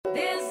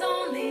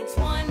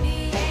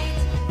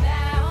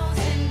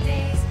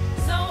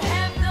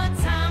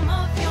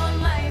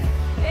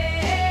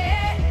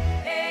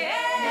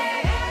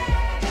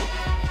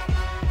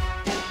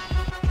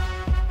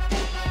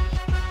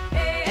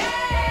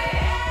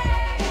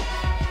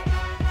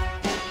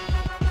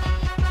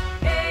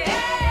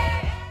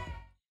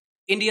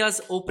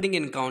India's opening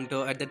encounter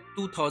at the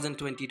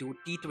 2022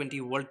 T20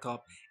 World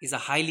Cup is a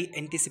highly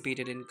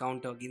anticipated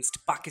encounter against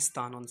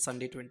Pakistan on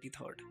Sunday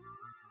 23rd.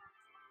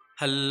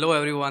 Hello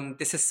everyone,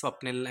 this is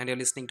Swapnil and you're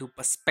listening to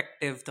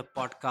Perspective, the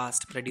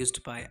podcast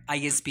produced by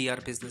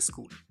ISBR Business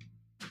School.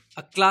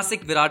 A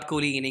classic Virat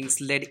Kohli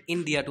innings led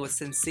India to a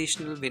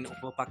sensational win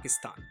over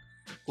Pakistan.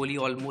 Kohli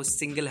almost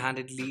single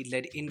handedly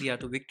led India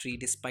to victory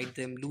despite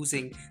them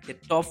losing their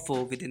top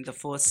four within the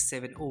first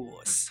 7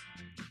 overs.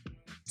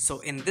 So,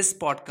 in this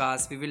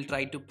podcast, we will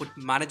try to put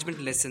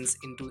management lessons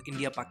into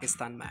India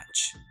Pakistan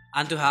match.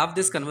 And to have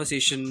this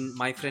conversation,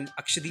 my friend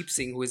Akshadeep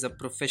Singh, who is a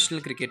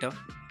professional cricketer,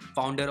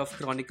 founder of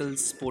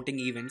Chronicles Sporting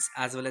Events,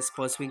 as well as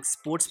pursuing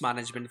sports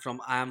management from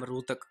IIM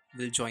Rohtak,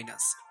 will join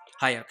us.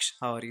 Hi Aksh,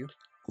 how are you?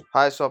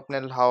 Hi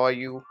Swapnil, how are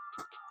you?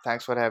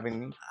 Thanks for having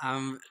me.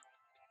 I'm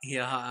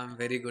I'm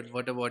very good.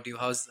 What about you?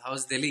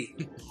 How's Delhi?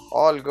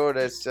 All good,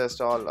 it's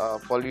just all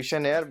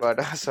pollution here,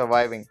 but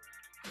surviving.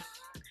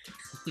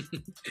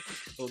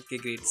 Okay,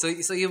 great.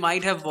 So you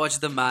might have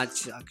watched the match,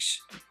 Aksh.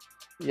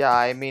 Yeah,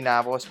 I mean,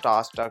 I was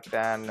starstruck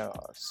and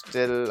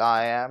still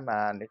I am,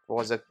 and it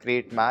was a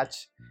great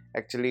match.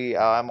 Actually,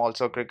 I'm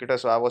also a cricketer,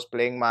 so I was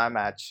playing my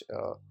match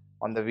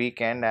on the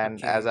weekend,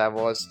 and as Okay, I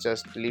was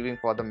just leaving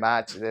for the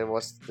match, there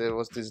was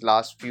these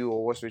last few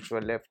overs which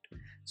were left.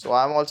 So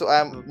I'm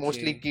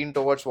mostly okay, keen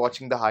towards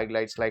watching the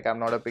highlights. Like I'm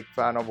not a big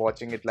fan of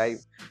watching it live,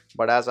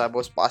 but as I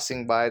was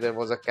passing by, there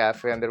was a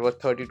cafe and there were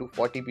 30 to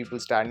 40 people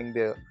standing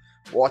there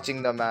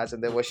watching the match,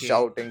 and they were okay.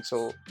 shouting.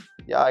 So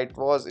yeah, it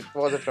was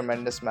a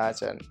tremendous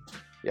match, and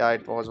yeah,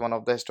 it was one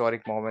of the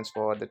historic moments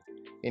for the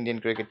Indian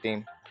cricket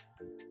team.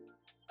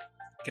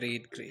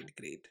 Great, great,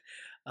 great.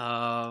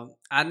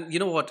 And you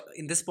know what?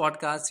 In this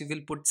podcast, we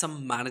will put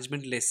some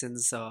management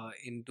lessons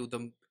into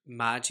the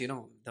match.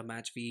 The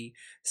match we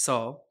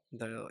saw,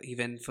 the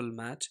eventful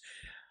match.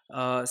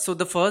 So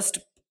the first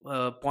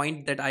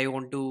point that I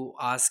want to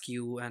ask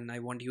you, and I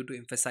want you to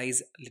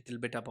emphasize a little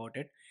bit about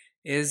it,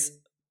 is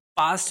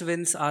past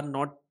wins are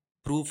not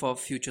proof of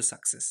future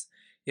success.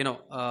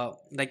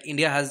 Like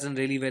India has done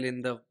really well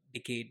in the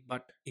decade,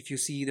 but if you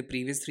see the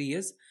previous 3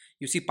 years,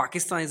 you see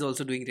Pakistan is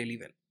also doing really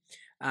well,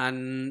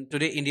 and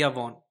today India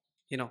won.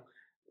 you know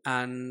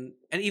and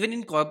even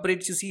in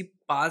corporates, you see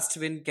past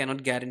win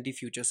cannot guarantee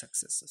future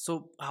success.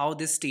 So how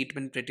this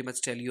statement pretty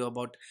much tell you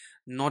about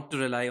not to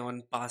rely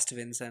on past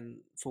wins and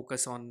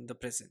focus on the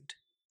present.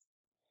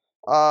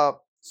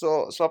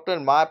 So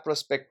Swapnil, my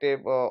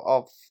perspective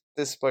of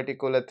this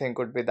particular thing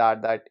could be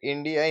that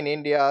in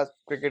India,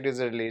 cricket is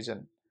a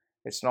religion.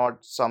 It's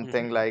not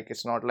something Hmm. like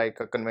it's not like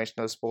a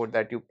conventional sport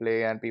that you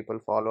play and people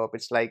follow up.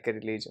 It's like a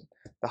religion.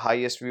 The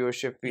highest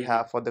viewership we Hmm.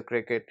 have for the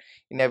cricket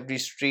in every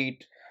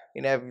street,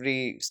 in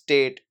every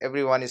state,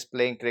 everyone is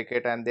playing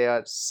cricket and they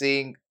are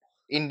seeing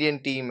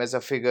Indian team as a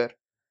figure.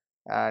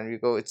 And we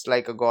go, it's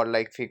like a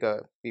godlike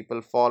figure.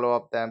 People follow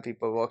up them,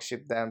 people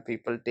worship them,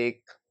 people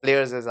take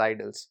players as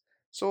idols.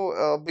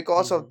 So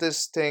because of Hmm.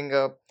 this thing,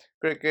 in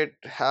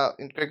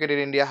cricket in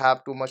India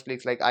have too much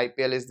leagues. Like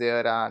IPL is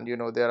there, and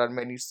there are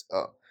many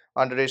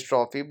underage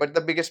trophy, but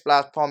the biggest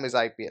platform is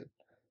IPL.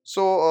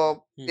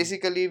 So Hmm.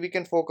 basically we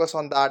can focus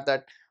on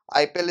that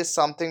IPL is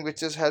something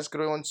which has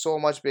grown so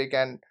much big.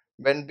 And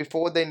when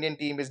before the Indian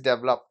team is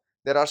developed,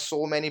 there are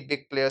so many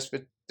big players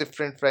with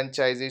different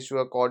franchises who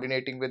are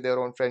coordinating with their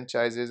own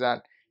franchises,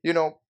 and you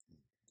know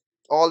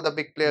all the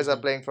big players are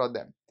Hmm. playing for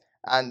them.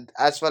 And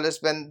as well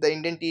as when the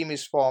Indian team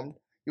is formed,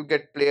 you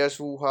get players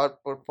who are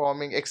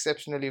performing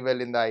exceptionally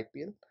well in the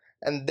IPL,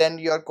 and then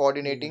you are Hmm.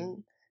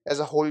 coordinating as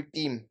a whole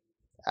team.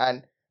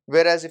 And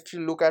whereas if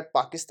you look at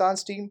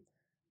Pakistan's team,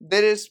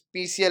 there is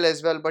PCL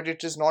as well, but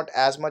it is not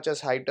as much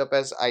as hyped up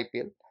as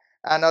IPL.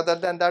 And other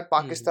than that, Hmm.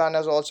 Pakistan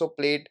has also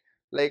played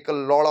like a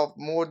lot of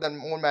more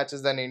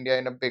matches than India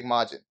in a big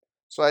margin.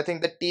 So I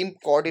think the team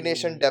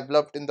coordination Hmm.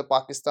 developed in the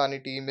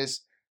Pakistani team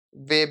is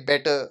way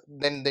better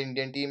than the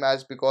Indian team,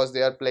 as because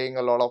they are playing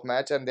a lot of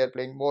match and they're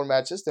playing more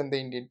matches than the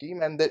Indian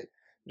team, and the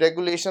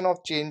regulation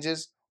of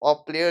changes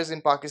of players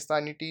in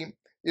Pakistani team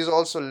is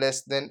also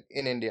less than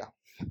in India.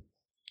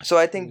 So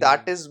I think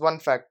that Yeah. is one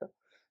factor,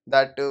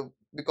 that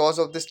because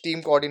of this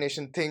team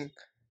coordination thing,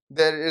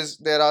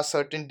 there are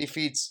certain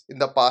defeats in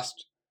the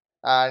past.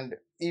 And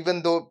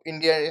even though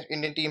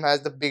Indian team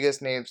has the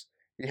biggest names,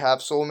 we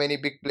have so many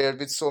big players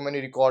with so many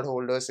record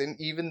holders, and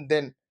even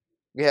then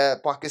we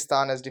have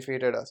Pakistan has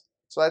defeated us.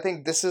 So I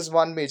think this is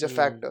one major Hmm.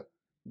 factor,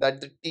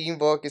 that the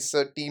teamwork is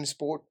a team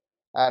sport,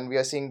 and we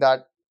are seeing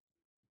that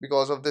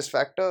because of this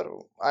factor.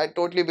 I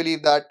totally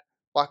believe that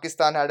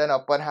Pakistan had an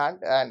upper hand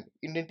and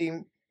Indian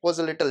team was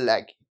a little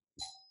laggy.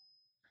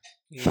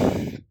 Yeah.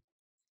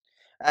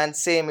 And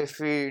same if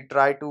we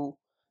try to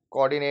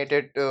coordinate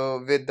it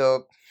with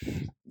the,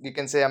 we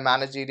can say, a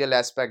managerial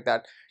aspect,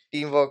 that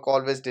teamwork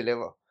always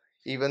deliver.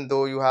 Even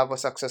though you have a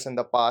success in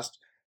the past,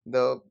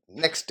 the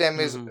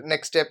Hmm.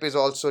 next step is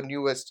also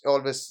newest,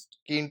 always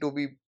keen to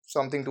be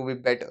something to be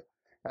better.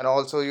 And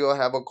also you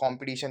have a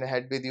competition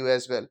ahead with you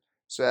as well.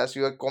 So as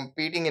you are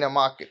competing in a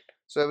market,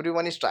 so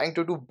everyone is trying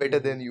to do better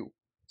Hmm. than you.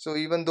 So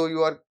even though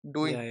you are Yeah,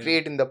 doing yeah.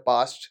 great in the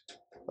past,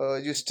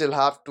 you still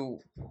have to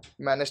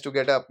manage to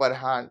get a upper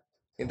hand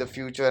in the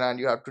future, and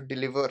you have to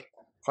deliver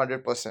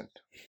 100%.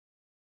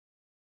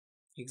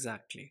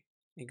 Exactly.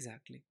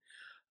 Exactly.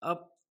 Uh,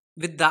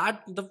 with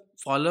that, the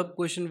follow-up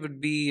question would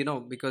be,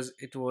 because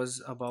it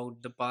was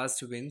about the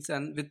past wins,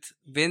 and with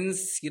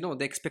wins, the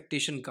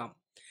expectation come.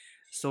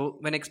 So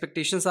when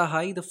expectations are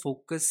high, the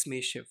focus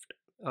may shift.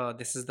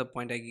 This is the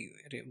point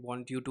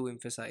want you to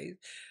emphasize.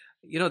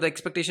 The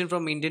expectation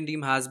from Indian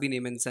team has been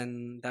immense,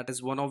 and that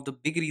is one of the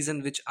big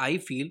reason which I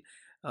feel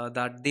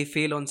that they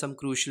fail on some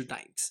crucial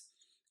times.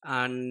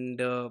 And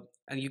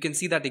you can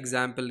see that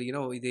example.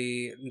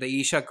 The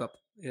Asia Cup,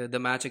 the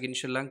match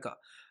against Sri Lanka,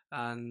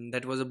 and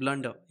that was a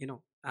blunder.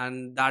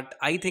 And that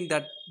I think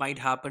that might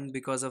happen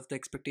because of the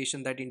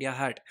expectation that India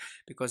had,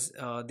 because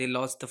they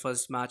lost the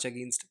first match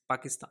against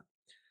Pakistan.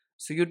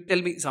 So you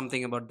tell me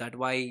something about that.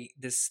 Why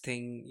this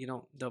thing,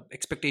 the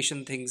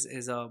expectation things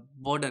is a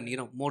burden,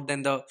 more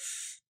than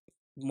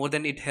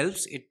it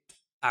helps, it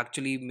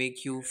actually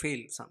make you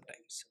fail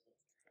sometimes.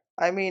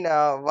 I mean,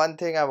 one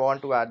thing I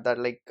want to add that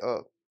like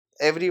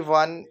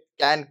everyone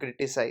can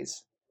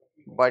criticize,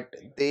 but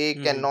they Mm-hmm.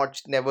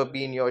 cannot never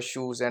be in your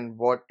shoes and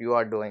what you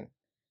are doing.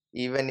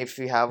 Even if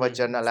you have a Mm,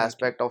 general exactly.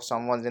 aspect of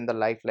someone's in the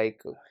life,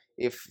 like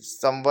if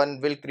someone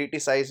will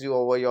criticize you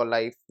over your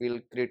life, will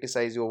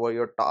criticize you over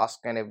your task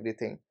and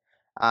everything,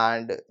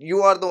 and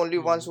you are the only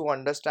ones Mm, who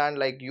understand,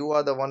 like you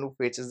are the one who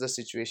faces the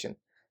situation.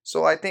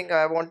 So I think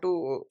I want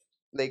to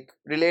like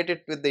relate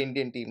it with the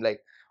Indian team.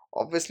 Like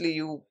obviously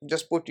you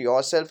just put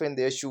yourself in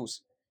their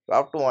shoes. You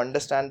have to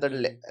understand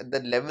mm,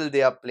 the level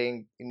they are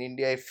playing in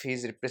India. If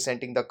he's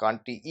representing the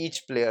country,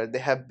 each player they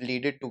have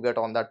bleeded to get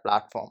on that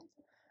platform,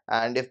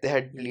 and if they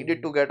had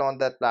bleeded mm, to get on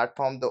that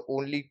platform, the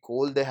only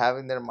goal they have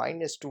in their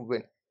mind is to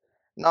win.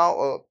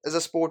 Now as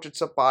a sport,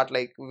 it's a part,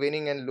 like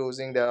winning and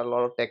losing, there are a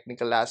lot of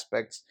technical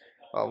aspects.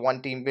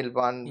 One team will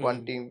win,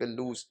 one mm, team will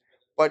lose,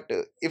 but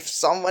if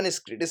someone is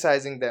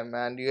criticizing them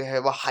and you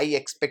have a high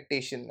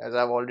expectation, as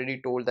I've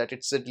already told, that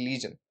it's a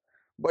religion,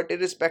 but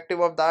irrespective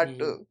of that,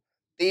 mm,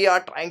 they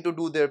are trying to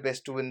do their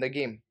best to win the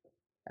game,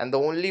 and the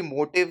only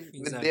motive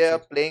with they are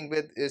exactly. playing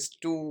with is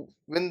to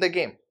win the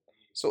game.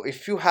 So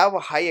if you have a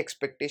high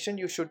expectation,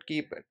 you should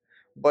keep it,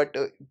 but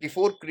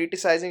before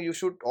criticizing, you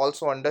should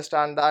also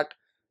understand that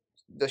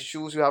the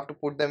shoes, you have to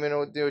put them in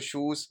your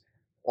shoes,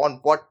 on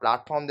what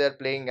platform they're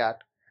playing at,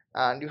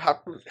 and you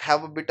have to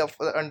have a bit of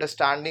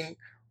understanding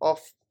of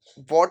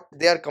what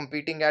they are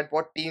competing at,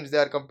 what teams they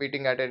are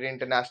competing at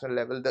international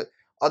level. The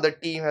other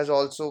team has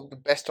also the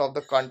best of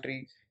the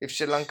country. If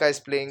Sri Lanka is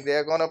playing, they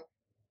are gonna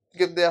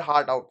give their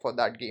heart out for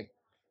that game.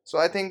 So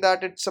I think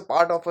that it's a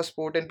part of a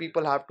sport, and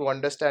people have to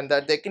understand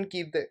that they can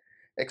keep the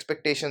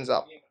expectations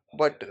up,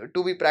 but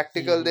to be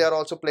practical, they Mm, are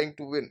also playing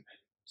to win.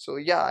 So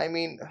yeah, I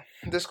mean,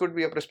 this could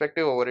be a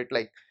perspective over it.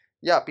 Like,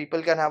 yeah,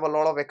 people can have a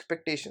lot of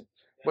expectation,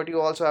 but you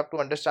also have to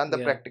understand the yeah,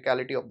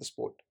 practicality of the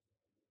sport.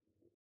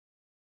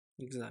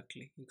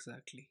 exactly,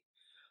 exactly.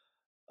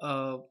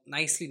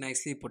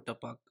 Nicely put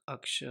up,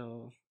 Akshay.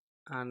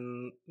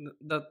 And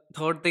the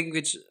third thing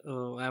which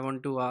I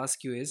want to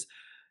ask you is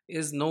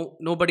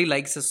nobody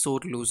likes a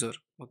sore loser.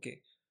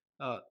 Okay.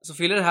 So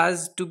failure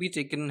has to be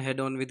taken head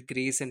on with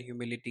grace and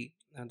humility.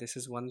 And this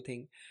is one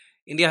thing.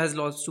 India has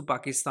lost to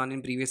Pakistan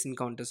in previous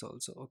encounters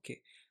also.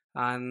 Okay.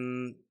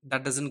 And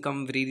that doesn't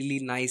come really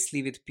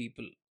nicely with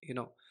people,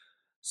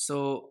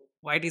 So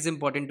why it is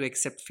important to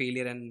accept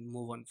failure and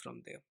move on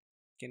from there?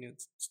 Can you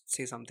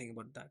say something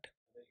about that?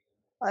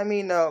 I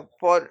mean,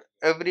 for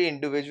every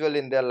individual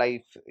in their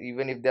life,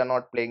 even if they are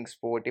not playing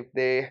sport, if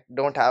they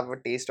don't have a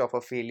taste of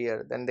a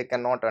failure, then they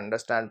cannot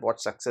understand what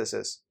success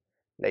is.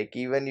 Like,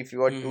 even if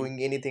you are Mm-hmm.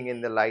 doing anything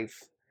in the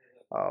life,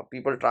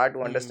 people try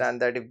to Mm-hmm.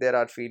 understand that if there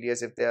are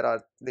failures, if there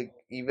are, like,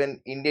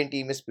 even Indian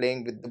team is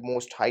playing with the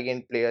most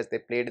high-end players they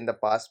played in the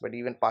past, but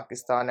even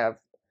Pakistan have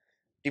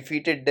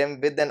defeated them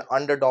with an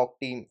underdog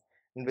team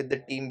and with the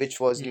team which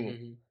was new.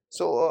 Mm-hmm.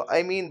 So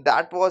I mean,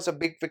 that was a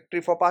big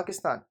victory for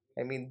Pakistan.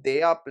 I mean,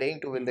 they are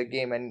playing to win the Mm-hmm.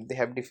 game and they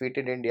have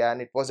defeated India,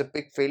 and it was a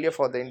big failure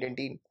for the Indian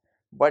team.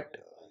 But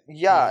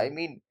yeah, I Mm-hmm.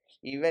 mean,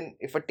 even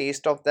if a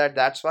taste of that,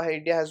 that's why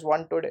India has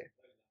won today,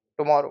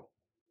 tomorrow.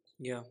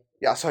 Yeah.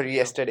 Yeah, sorry, Yeah.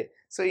 yesterday.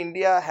 So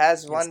India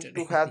has won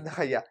to Yesterday. have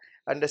the yeah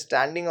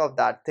understanding of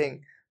that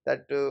thing,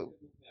 that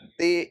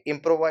they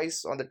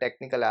improvise on the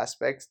technical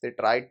aspects, they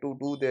try to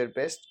do their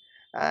best,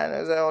 and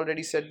as I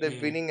already said, the Mm-hmm.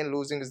 winning and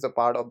losing is the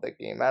part of the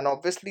game, and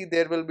obviously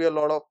there will be a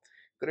lot of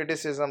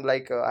criticism.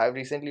 Like I've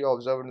recently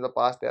observed in the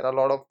past, there are a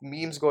lot of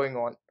memes going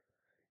on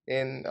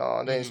in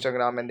the Mm-hmm.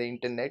 Instagram and the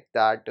internet,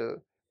 that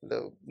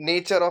the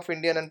nature of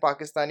Indian and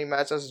Pakistani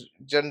matches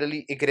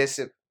generally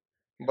aggressive,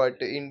 but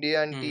the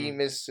Indian Mm-hmm. team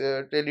is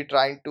really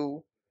trying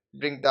to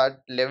bring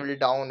that level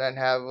down and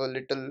have a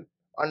little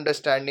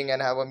understanding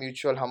and have a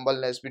mutual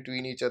humbleness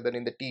between each other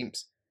in the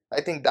teams.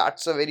 I think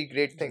that's a very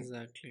great thing.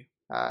 Exactly.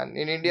 And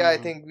in India, I Mm-hmm.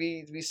 think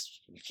we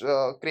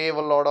crave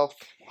a lot of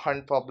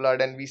hunt for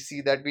blood, and we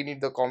see that we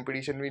need the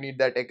competition, we need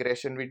that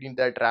aggression, we need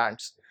that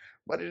rants.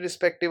 But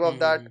irrespective of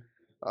that, Mm-hmm.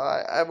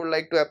 I would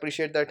like to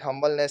appreciate that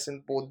humbleness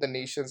in both the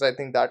nations. I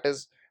think that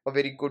is a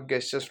very good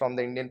gestures from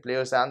the Indian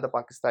players and the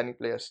Pakistani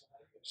players.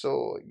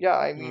 So yeah,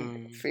 I mean,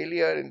 Mm,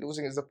 failure and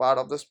losing is a part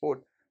of the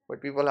sport,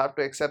 but people have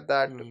to accept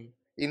that mm,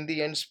 in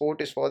the end,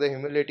 sport is for the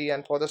humility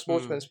and for the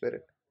sportsman mm,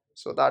 spirit.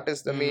 So that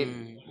is the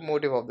main mm.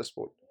 motive of the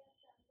sport.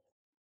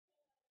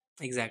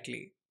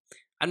 Exactly.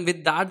 And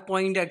with that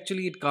point,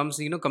 actually, it comes,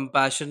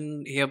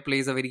 compassion here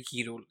plays a very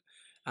key role,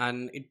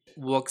 and it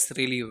works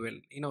really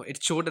well.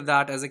 It showed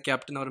that as a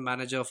captain or a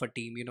manager of a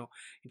team,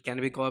 it can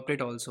be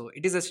corporate also.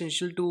 It is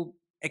essential to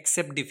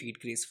accept defeat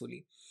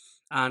gracefully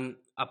and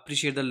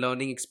appreciate the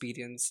learning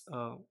experience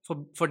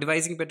for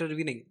devising better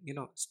winning.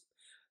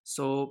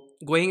 So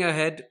going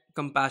ahead,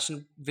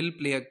 compassion will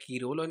play a key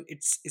role, and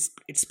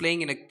it's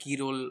playing in a key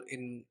role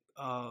in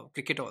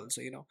cricket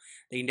also.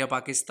 The India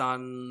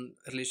Pakistan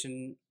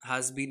relation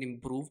has been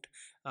improved.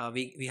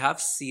 We have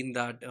seen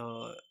that,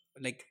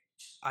 like,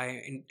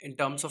 in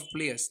terms of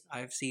players,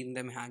 I've seen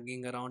them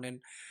hanging around and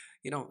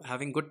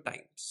having good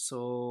times.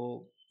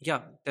 So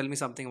yeah, tell me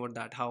something about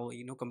that, how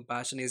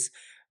compassion is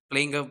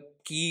playing a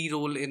key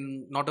role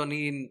in not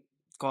only in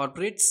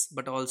corporates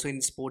but also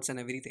in sports and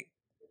everything.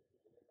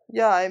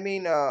 Yeah, I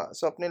mean,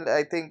 Swapnil,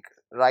 I think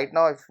right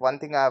now, if one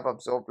thing I have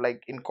observed,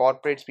 like in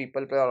corporates,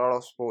 people play a lot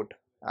of sport,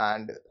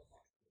 and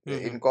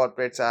Mm-hmm. in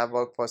corporates, I have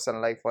worked for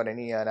Sun Life for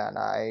any year, and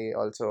I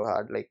also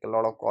had like a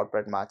lot of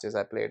corporate matches.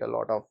 I played a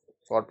lot of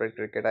corporate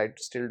cricket. I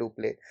still do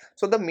play.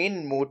 So the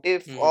main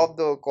motive Mm-hmm. of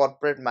the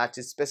corporate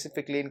matches,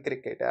 specifically in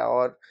cricket,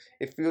 or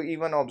if you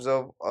even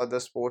observe other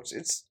sports,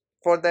 it's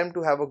for them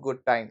to have a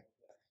good time.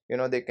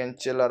 They can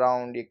chill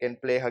around, you can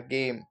play a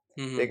game,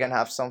 they Mm-hmm. can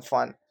have some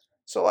fun.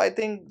 So I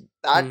think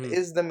that Mm-hmm.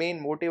 is the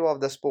main motive of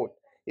the sport.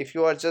 If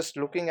you are just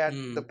looking at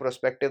the Mm-hmm.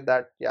 perspective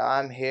that, yeah,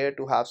 I'm here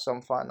to have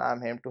some fun,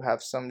 I'm here to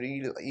have some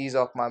real ease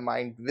of my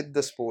mind with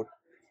the sport,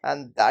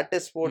 and that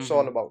is sports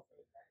all Mm-hmm. about.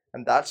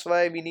 And that's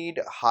why we need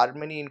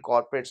harmony in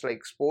corporates.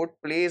 Like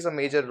sport plays a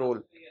major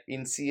role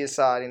in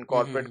CSR, in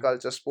corporate Mm-hmm.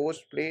 culture. Sports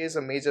plays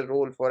a major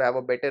role for have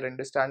a better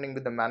understanding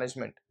with the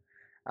management,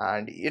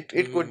 and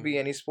it could be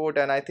any sport.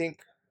 And I think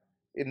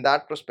in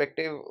that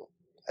perspective,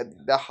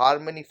 the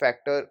harmony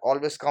factor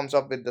always comes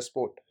up with the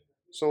sport.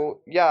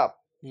 So yeah,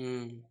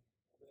 Mm-hmm.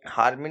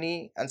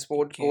 harmony and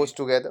sport goes Okay.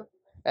 together,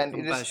 and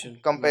it is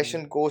Compassion.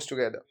 compassion goes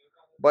together.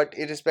 But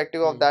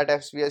irrespective of that, Mm-hmm.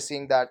 as we are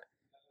seeing that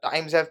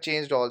times have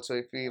changed also.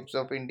 If we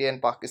observe India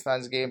and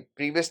Pakistan's game,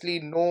 previously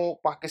no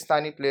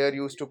Pakistani player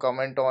used to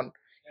comment on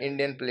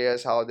Indian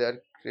players how they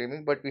are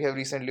claiming, but we have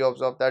recently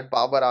observed that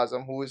Babar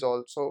Azam, who is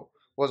also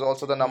was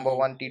also the number Mm-hmm.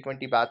 one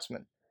T20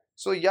 batsman.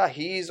 So yeah,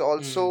 he is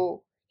Mm-hmm.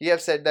 also, he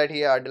have said that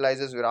he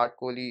idolizes Virat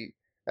Kohli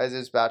as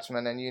his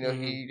batsman, and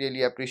Mm-hmm. he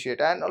really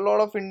appreciate. And a lot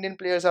of Indian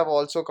players have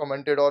also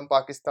commented on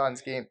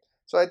Pakistan's game.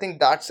 So I think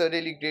that's a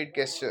really great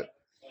gesture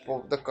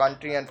for the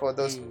country and for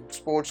the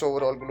sports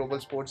overall, global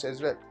sports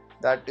as well,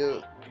 that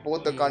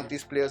both the Mm-hmm.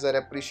 countries players are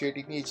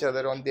appreciating each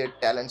other on their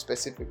talent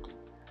specifically.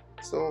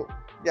 So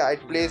yeah,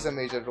 it plays Yeah. a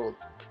major role.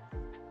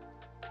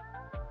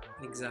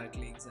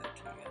 Exactly.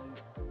 Exactly. And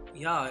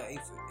yeah,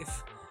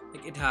 if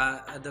like it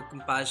the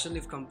compassion,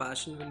 if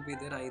compassion will be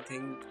there, I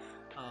think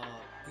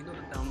the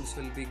terms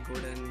will be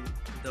good, and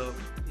the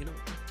you know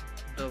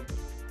the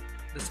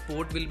the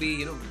sport will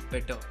be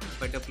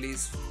better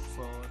place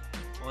for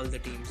all the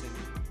teams,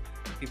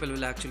 and people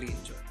will actually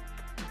enjoy.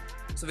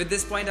 So with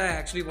this point, I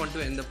actually want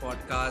to end the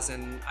podcast,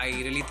 and I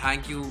really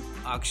thank you,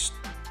 Aksh,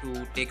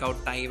 to take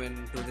out time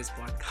and do this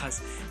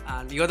podcast.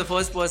 And you're the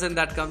first person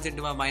that comes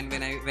into my mind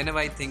whenever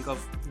I think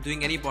of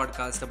doing any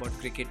podcast about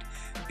cricket.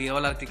 We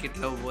all are cricket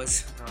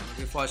lovers.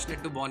 We're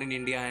fortunate to born in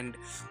India and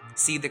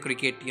see the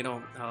cricket.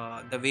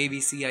 The way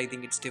we see, I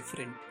think it's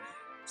different.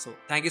 So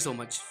thank you so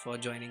much for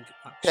joining,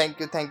 Aksh.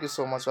 Thank you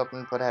so much,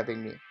 Swapnil, for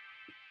having me.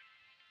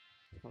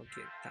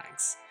 Okay,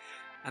 thanks.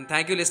 And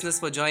thank you, listeners,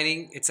 for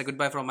joining. It's a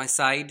goodbye from my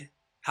side.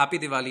 Happy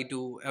Diwali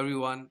to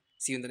everyone.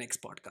 See you in the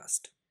next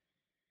podcast.